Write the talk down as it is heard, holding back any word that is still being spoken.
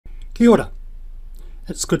Kia ora.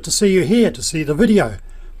 It's good to see you here to see the video.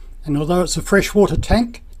 And although it's a freshwater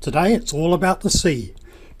tank, today it's all about the sea.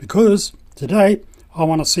 Because today I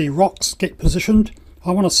want to see rocks get positioned, I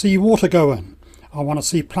want to see water go in, I want to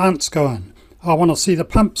see plants go in, I want to see the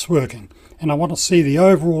pumps working, and I want to see the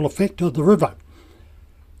overall effect of the river.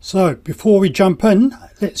 So before we jump in,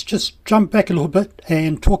 let's just jump back a little bit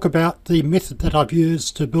and talk about the method that I've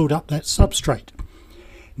used to build up that substrate.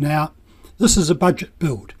 Now, this is a budget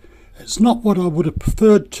build. It's not what I would have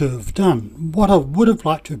preferred to have done. What I would have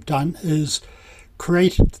liked to have done is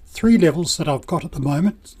created 3 levels that I've got at the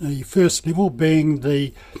moment. The first level being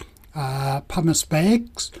the pumice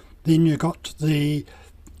bags, then you got the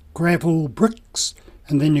gravel bricks,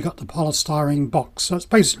 and then you got the polystyrene box. So it's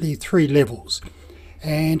basically 3 levels.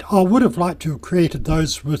 And I would have liked to have created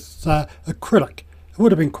those with acrylic. It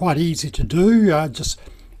would have been quite easy to do, just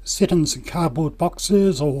set in some cardboard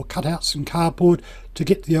boxes or cut out some cardboard to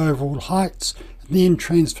get the overall heights, and then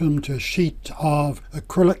transfer them to a sheet of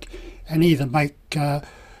acrylic and either make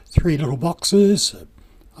 3 little boxes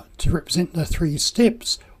to represent the 3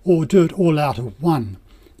 steps, or do it all out of one.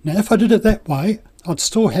 Now if I did it that way, I'd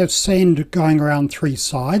still have sand going around 3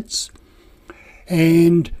 sides,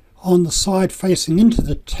 and on the side facing into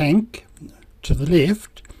the tank to the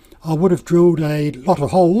left I would have drilled a lot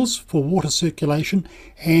of holes for water circulation,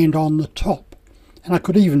 and on the top, and I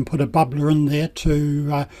could even put a bubbler in there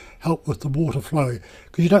to help with the water flow,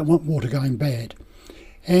 because you don't want water going bad.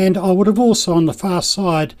 And I would have also on the far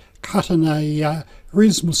side cut in a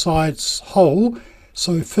reasonable size hole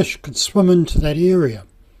so fish could swim into that area.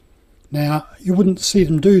 Now you wouldn't see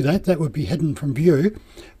them do that, that would be hidden from view,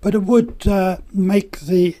 but it would make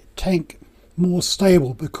the tank more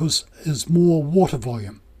stable because there's more water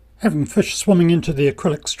volume. Having fish swimming into the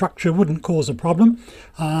acrylic structure wouldn't cause a problem.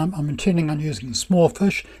 I'm intending on using small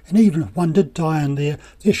fish, and even if one did die in there,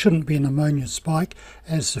 there shouldn't be an ammonia spike,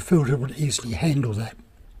 as the filter would easily handle that.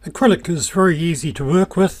 Acrylic is very easy to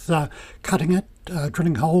work with, cutting it,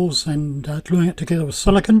 drilling holes and gluing it together with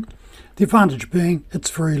silicone. The advantage being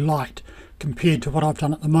it's very light compared to what I've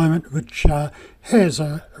done at the moment, which has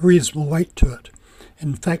a reasonable weight to it.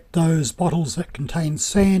 In fact, those bottles that contain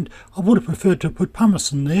sand, I would have preferred to put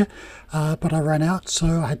pumice in there, but I ran out,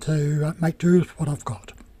 so I had to make do with what I've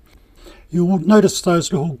got. You'll notice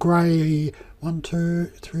those little grey 1, 2,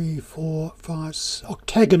 3, 4, 5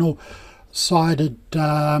 octagonal sided,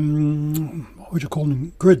 what would you call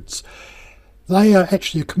them, grids. They are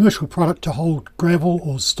actually a commercial product to hold gravel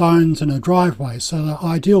or stones in a driveway, so they're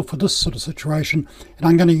ideal for this sort of situation, and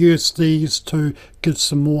I'm going to use these to give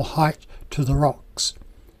some more height to the rocks.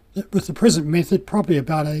 With the present method, probably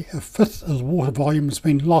about a fifth of the water volume has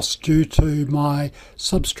been lost due to my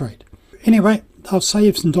substrate. Anyway, I'll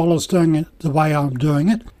save some dollars doing it the way I'm doing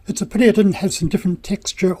it. It's a pity I didn't have some different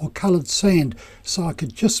texture or coloured sand, so I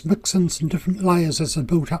could just mix in some different layers as I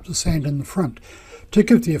built up the sand in the front to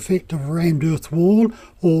give the effect of a rammed earth wall,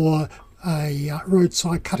 or a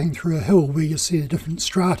roadside cutting through a hill where you see the different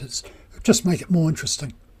stratas. Just make it more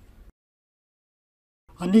interesting.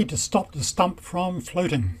 I need to stop the stump from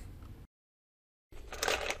floating.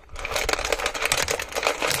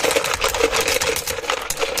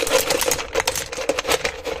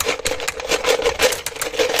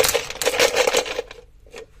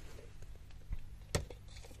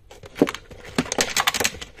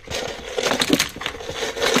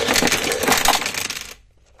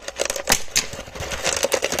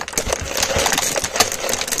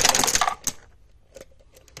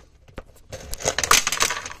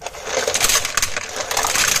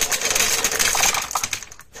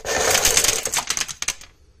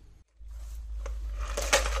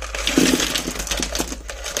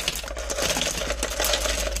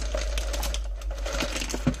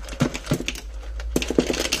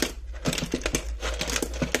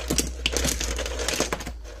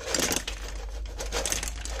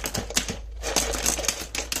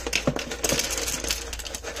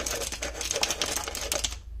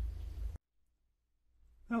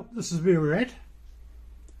 Well, this is where we're at.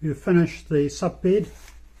 We've finished the subbed,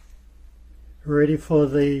 ready for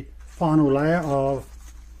the final layer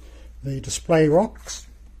of the display rocks.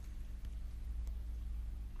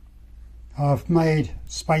 I've made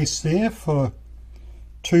space there for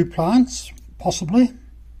 2 plants, possibly.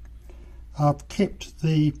 I've kept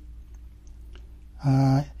the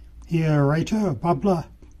aerator or bubbler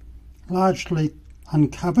largely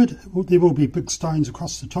uncovered. There will be big stones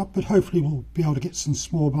across the top, but hopefully we'll be able to get some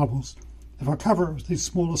small bubbles. If I cover it with these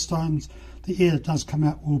smaller stones, the air that does come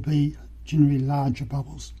out will be generally larger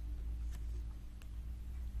bubbles.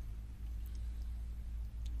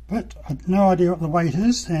 But I've no idea what the weight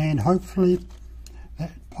is, and hopefully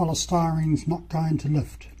that polystyrene's not going to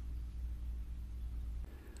lift.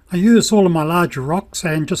 I used all of my larger rocks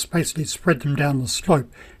and just basically spread them down the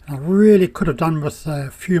slope. And I really could have done with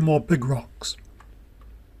a few more big rocks.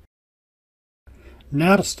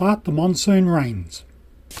 Now to start the monsoon rains.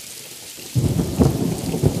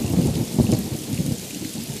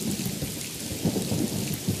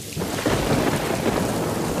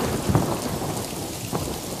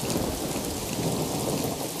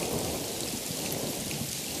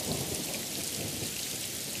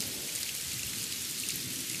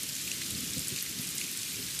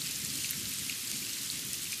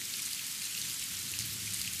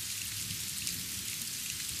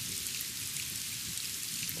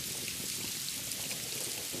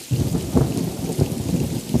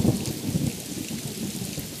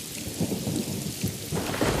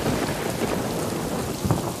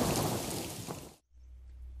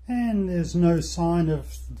 And there's no sign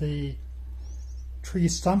of the tree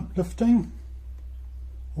stump lifting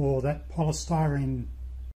or that polystyrene.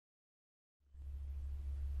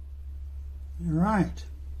 Right,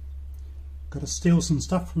 got to steal some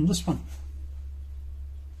stuff from this one.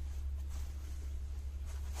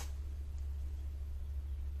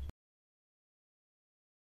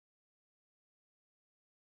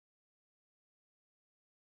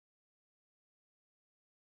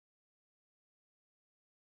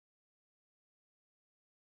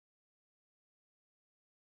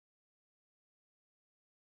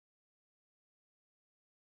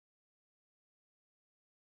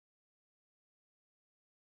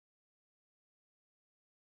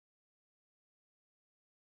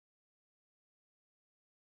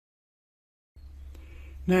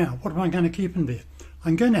 Now, what am I going to keep in there?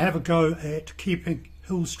 I'm going to have a go at keeping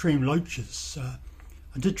hill stream loaches.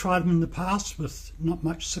 I did try them in the past with not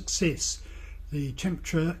much success. The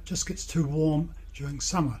temperature just gets too warm during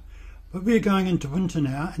summer. But we're going into winter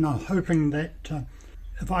now, and I'm hoping that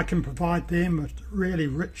if I can provide them with really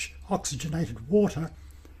rich oxygenated water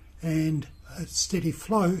and a steady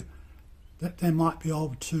flow, that they might be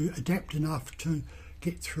able to adapt enough to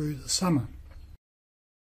get through the summer.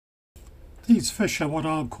 These fish are what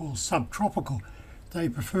I would call subtropical. They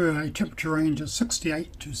prefer a temperature range of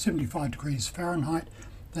 68 to 75 degrees Fahrenheit,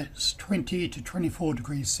 that's 20 to 24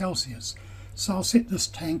 degrees Celsius. So I'll set this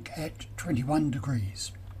tank at 21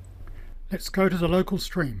 degrees. Let's go to the local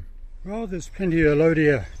stream. Well, there's plenty of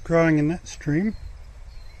Elodea growing in that stream.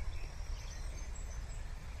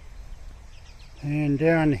 And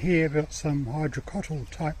down here we've got some hydrocotyle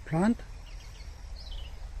type plant.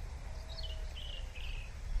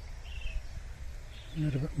 A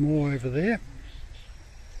little bit more over there.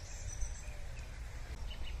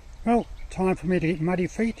 Well, time for me to get muddy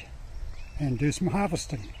feet and do some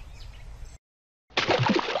harvesting.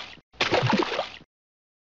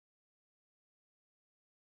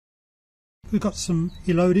 We've got some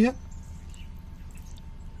Elodea,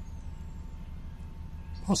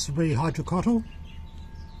 possibly hydrocotyle.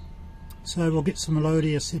 So we'll get some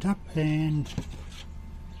Elodea set up and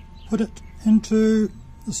put it into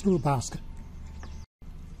this little basket.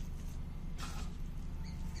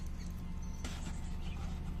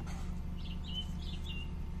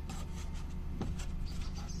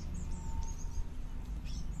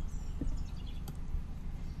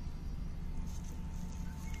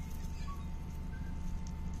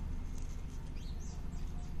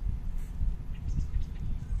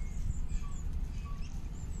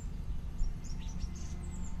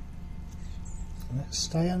 Let's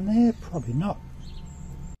stay in there, probably not.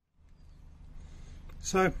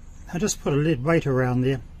 So I just put a lead weight around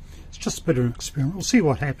there. It's just a bit of an experiment. We'll see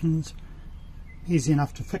what happens. Easy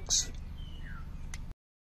enough to fix.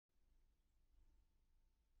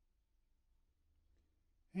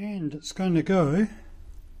 And it's going to go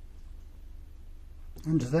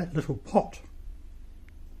into that little pot,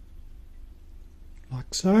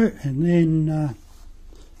 like so, and then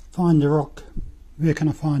find a rock. Where can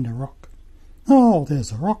I find a rock? Oh,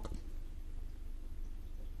 there's a rock.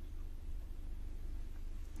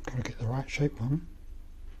 Got to get the right shape on.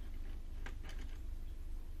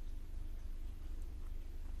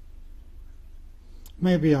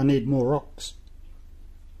 Maybe I need more rocks.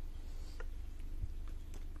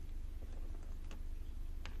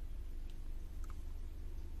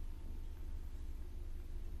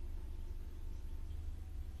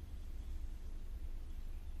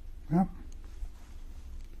 Well,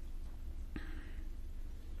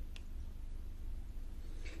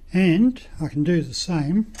 and I can do the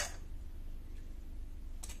same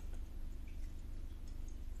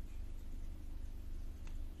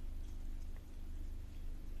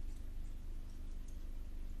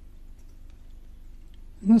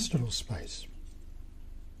in this little space.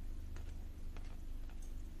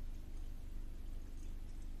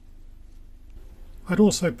 I'd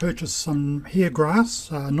also purchased some hair grass,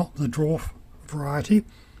 not the dwarf variety,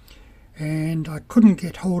 and I couldn't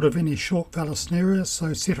get hold of any short Vallisneria,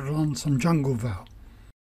 so settled on some jungle val.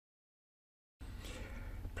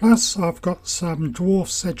 Plus I've got some dwarf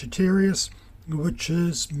Sagittarius, which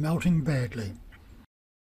is melting badly.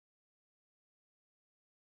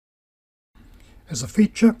 As a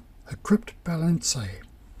feature, a Crypt Balancea.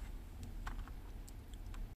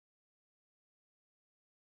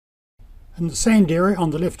 In the sand area on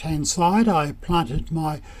the left hand side I planted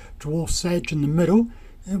my dwarf sage in the middle.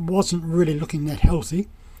 It wasn't really looking that healthy,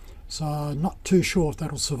 so I'm not too sure if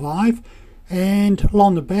that'll survive. And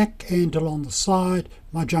along the back and along the side,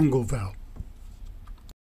 my jungle val.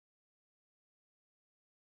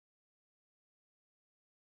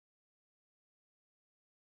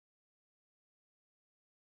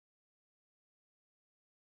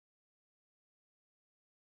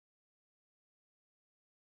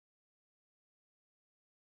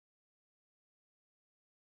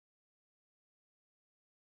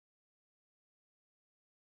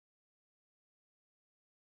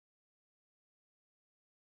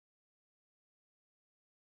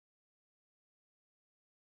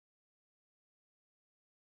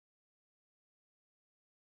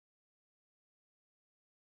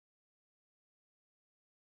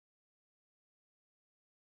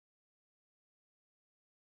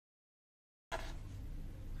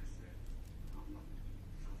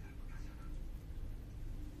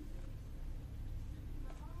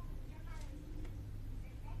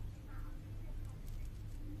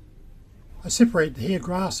 I separated the hair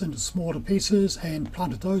grass into smaller pieces and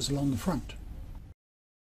planted those along the front.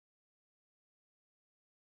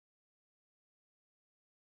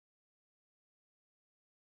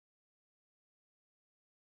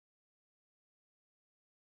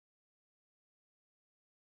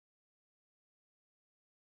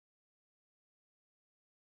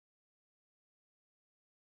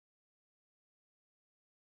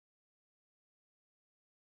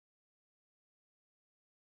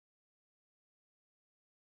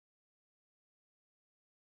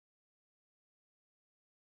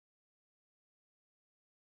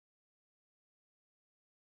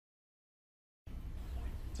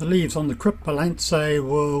 The leaves on the Crypt Balancea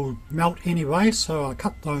will melt anyway, so I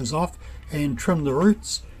cut those off and trim the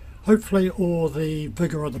roots. Hopefully all the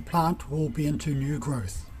vigour of the plant will be into new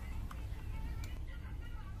growth.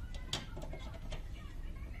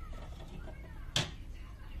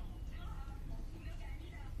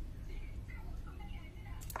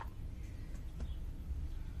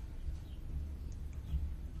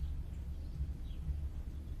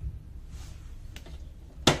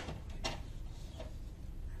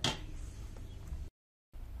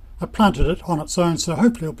 I planted it on its own, so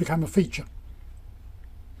hopefully it'll become a feature.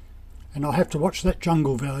 And I'll have to watch that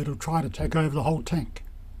jungle val, it'll try to take over the whole tank.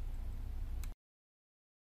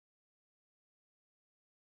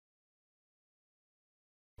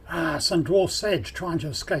 Some dwarf sage trying to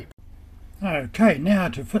escape. Okay, now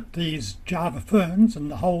to fit these Java ferns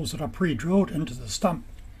and the holes that I pre-drilled into the stump.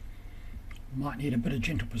 Might need a bit of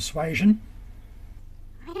gentle persuasion.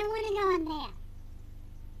 I don't want to go in there.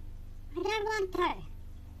 I don't want to.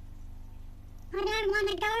 I don't want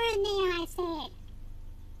to go in there, I said.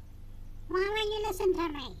 Why won't you listen to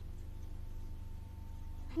me?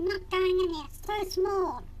 I'm not going in there. It's so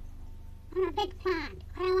small. I'm a big plant.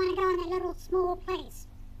 I don't want to go in a little small place.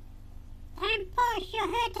 Don't push, you're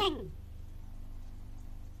hurting.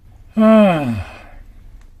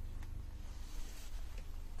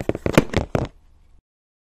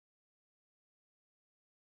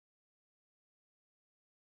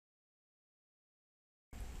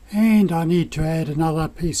 And I need to add another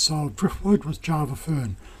piece of driftwood with Java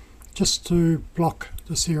fern, just to block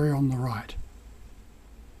this area on the right.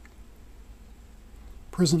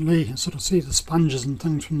 Presently you can sort of see the sponges and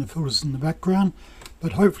things from the filters in the background,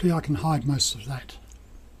 but hopefully I can hide most of that.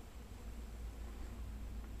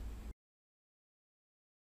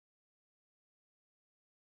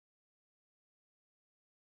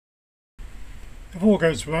 If all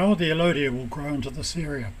goes well, the Elodea will grow into this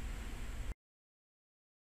area.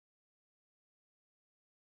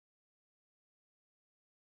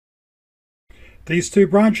 These two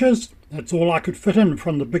branches, that's all I could fit in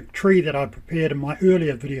from the big tree that I prepared in my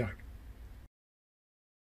earlier video.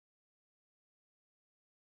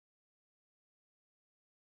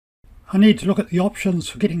 I need to look at the options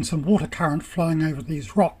for getting some water current flowing over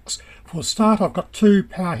these rocks. For a start, I've got two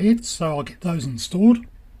power heads, so I'll get those installed.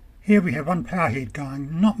 Here we have one power head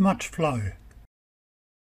going, not much flow.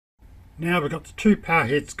 Now we've got the two power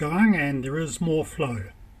heads going and there is more flow.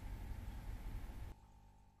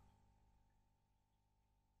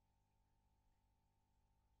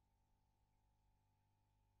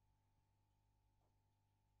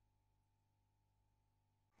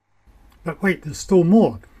 But wait, there's still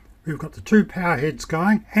more. We've got the 2 power heads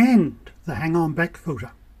going and the hang-on back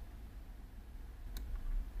filter.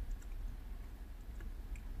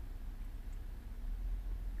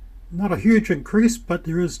 Not a huge increase, but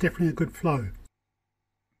there is definitely a good flow.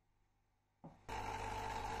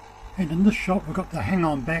 And in this shot we've got the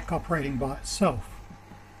hang-on back operating by itself.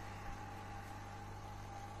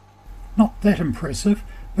 Not that impressive,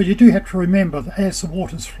 but you do have to remember that as the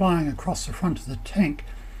water's flying across the front of the tank,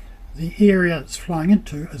 the area it's flying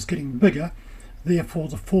into is getting bigger, therefore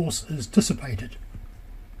the force is dissipated.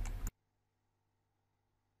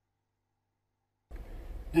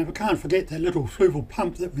 Now we can't forget that little fluval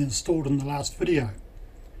pump that we installed in the last video.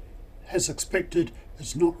 As expected,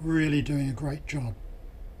 it's not really doing a great job.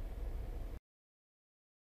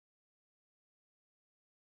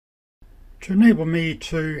 To enable me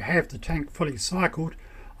to have the tank fully cycled,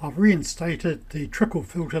 I've reinstated the trickle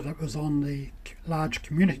filter that was on the large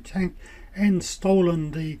community tank and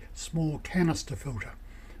stolen the small canister filter,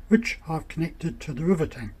 which I've connected to the river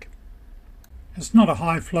tank. It's not a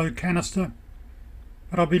high flow canister,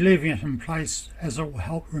 but I'll be leaving it in place as it will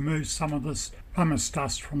help remove some of this pumice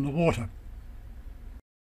dust from the water.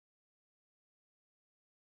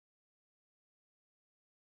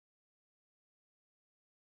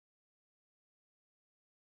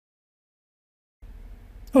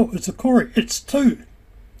 Oh, it's a Cory. It's 2.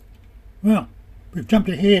 Well, we've jumped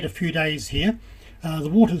ahead a few days here. The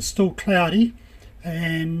water's still cloudy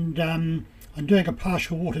and I'm doing a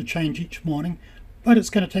partial water change each morning, but it's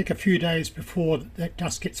going to take a few days before that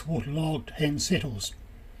dust gets waterlogged and settles.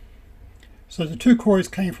 So the 2 Corys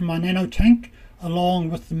came from my nano tank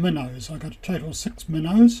along with the minnows. I got a total of 6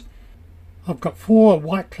 minnows. I've got 4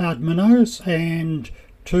 white cloud minnows and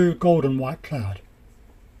 2 golden white cloud.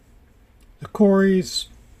 The Corys,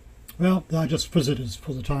 well, they're just visitors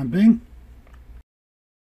for the time being.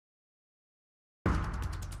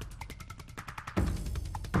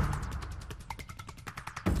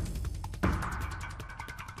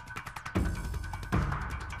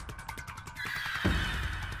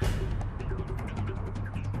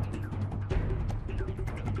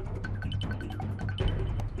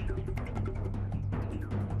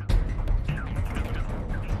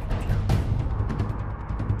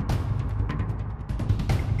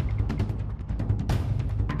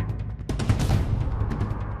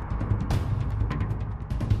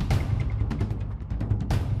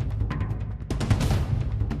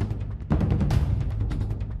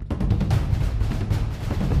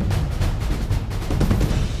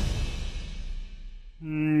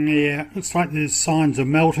 Yeah, looks like there's signs of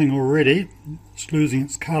melting already. It's losing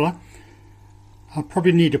its colour. I'll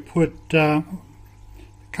probably need to put a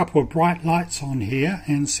couple of bright lights on here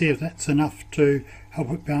and see if that's enough to help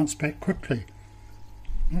it bounce back quickly.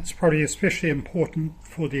 That's probably especially important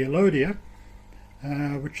for the Alodia,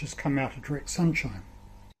 which has come out of direct sunshine.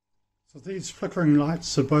 So these flickering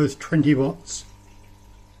lights are both 20 watts.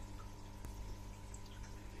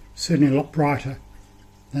 Certainly a lot brighter.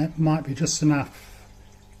 That might be just enough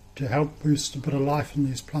to help boost a bit of life in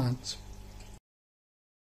these plants.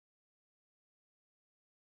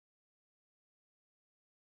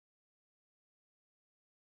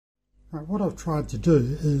 Right, what I've tried to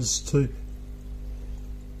do is to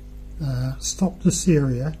stop this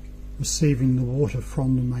area receiving the water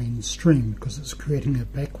from the main stream because it's creating a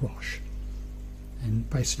backwash and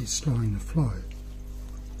basically slowing the flow.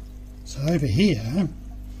 So over here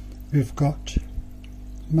we've got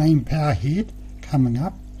main power head coming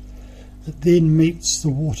up. It then meets the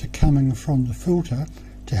water coming from the filter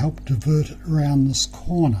to help divert it around this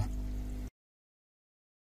corner.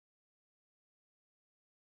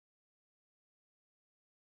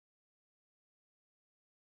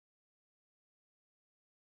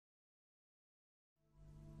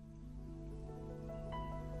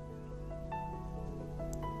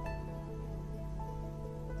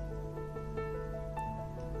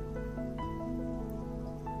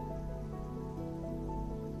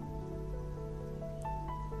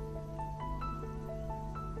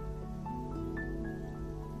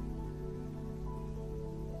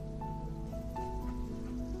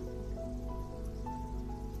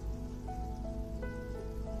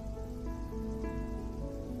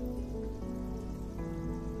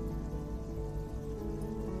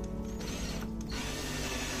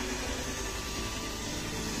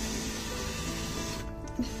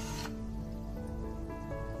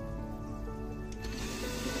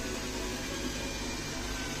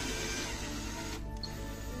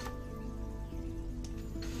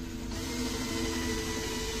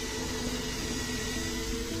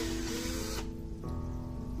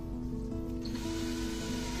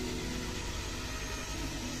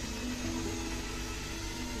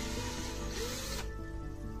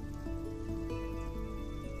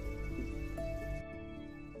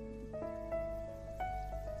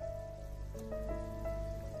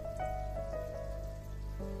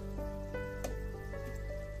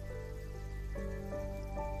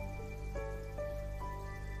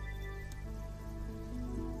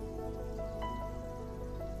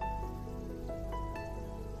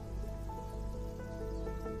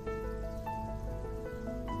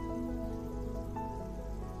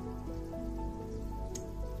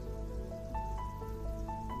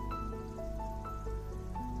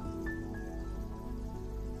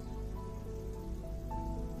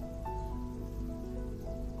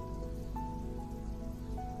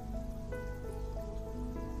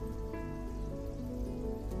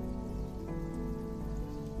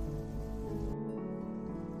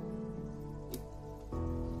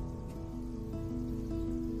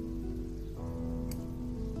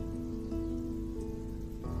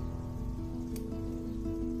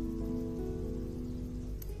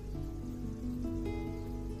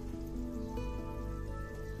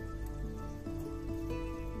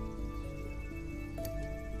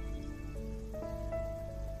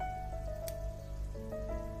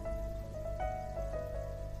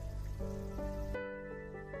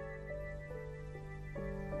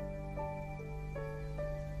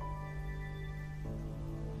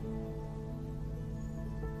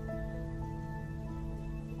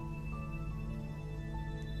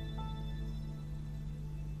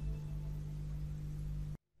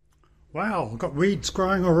 Wow, I've got weeds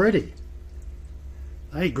growing already.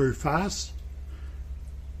 They grew fast.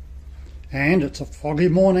 And it's a foggy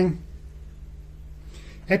morning.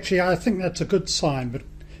 Actually, I think that's a good sign,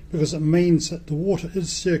 because it means that the water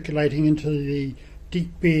is circulating into the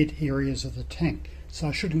deep bed areas of the tank, so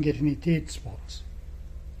I shouldn't get any dead spots.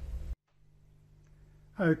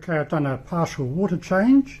 Okay, I've done a partial water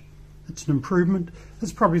change. It's an improvement.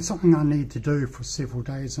 It's probably something I need to do for several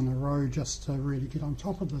days in a row just to really get on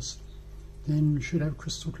top of this. Then we should have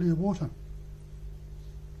crystal clear water.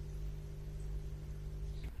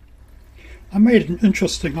 I made an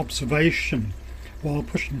interesting observation while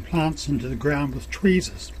pushing plants into the ground with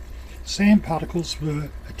tweezers. Sand particles were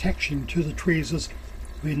attaching to the tweezers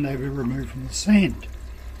when they were removed from the sand.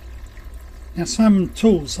 Now, some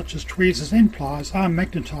tools such as tweezers and pliers are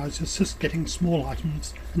magnetised to assist getting small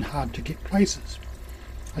items in hard to get places.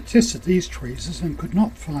 I tested these tweezers and could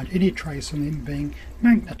not find any trace of them being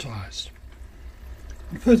magnetised.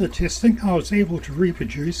 In further testing, I was able to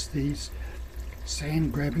reproduce these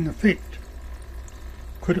sand grabbing effect.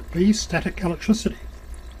 Could it be static electricity?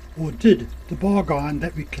 Or did the bog iron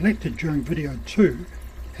that we collected during video 2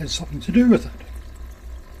 have something to do with it?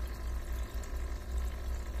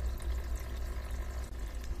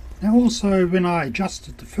 Now also, when I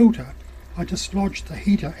adjusted the filter, I dislodged the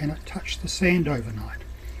heater and it touched the sand overnight.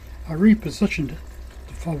 I repositioned it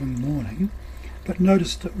the following morning, but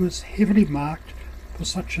noticed it was heavily marked for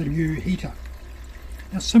such a new heater.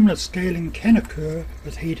 Now, similar scaling can occur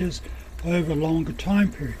with heaters over longer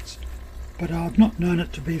time periods, but I've not known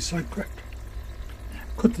it to be so quick.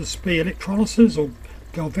 Could this be electrolysis or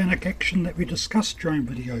galvanic action that we discussed during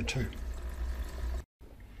video 2?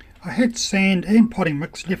 I had sand and potting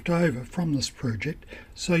mix left over from this project,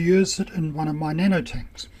 so I used it in one of my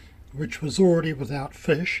nanotanks, which was already without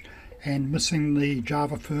fish and missing the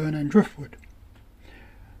Java fern and driftwood.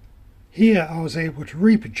 Here I was able to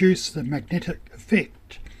reproduce the magnetic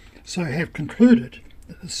effect, so I have concluded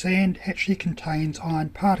that the sand actually contains iron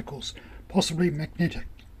particles, possibly magnetic.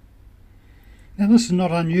 Now, this is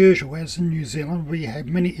not unusual, as in New Zealand we have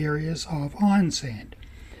many areas of iron sand,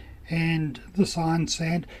 and this iron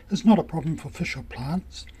sand is not a problem for fish or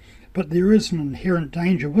plants, but there is an inherent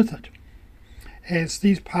danger with it, as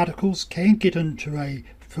these particles can get into a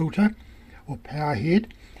filter or power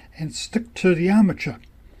head and stick to the armature,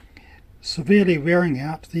 severely wearing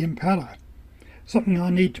out the impeller, something I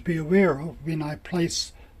need to be aware of when I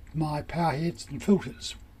place my power heads and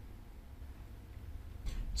filters.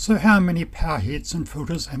 So how many power heads and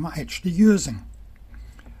filters am I actually using?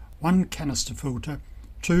 1 canister filter,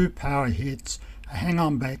 2 power heads, a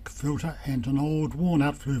hang-on back filter and an old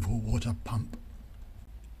worn-out fluvial water pump.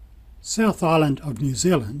 South Island of New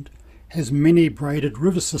Zealand has many braided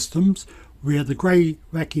river systems where the grey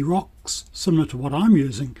wacky rocks, similar to what I'm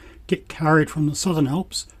using, get carried from the Southern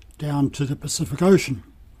Alps down to the Pacific Ocean,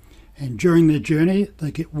 and during their journey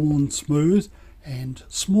they get worn smooth and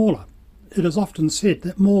smaller. It is often said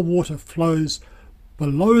that more water flows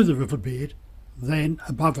below the riverbed than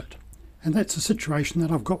above it, and that's a situation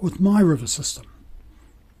that I've got with my river system.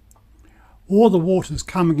 All the water is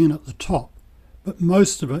coming in at the top, but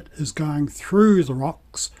most of it is going through the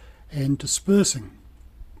rocks and dispersing.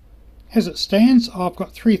 As it stands, I've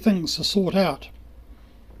got 3 things to sort out.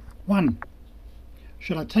 1.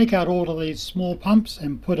 Should I take out all of these small pumps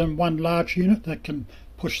and put in one large unit that can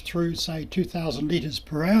push through, say, 2,000 litres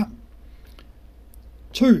per hour?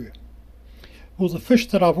 2. Will the fish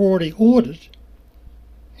that I've already ordered,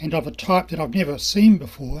 and of a type that I've never seen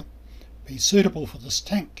before, be suitable for this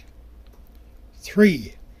tank?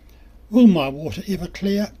 3. Will my water ever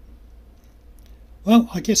clear? Well,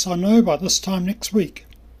 I guess I'll know by this time next week.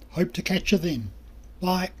 Hope to catch you then.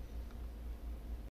 Bye.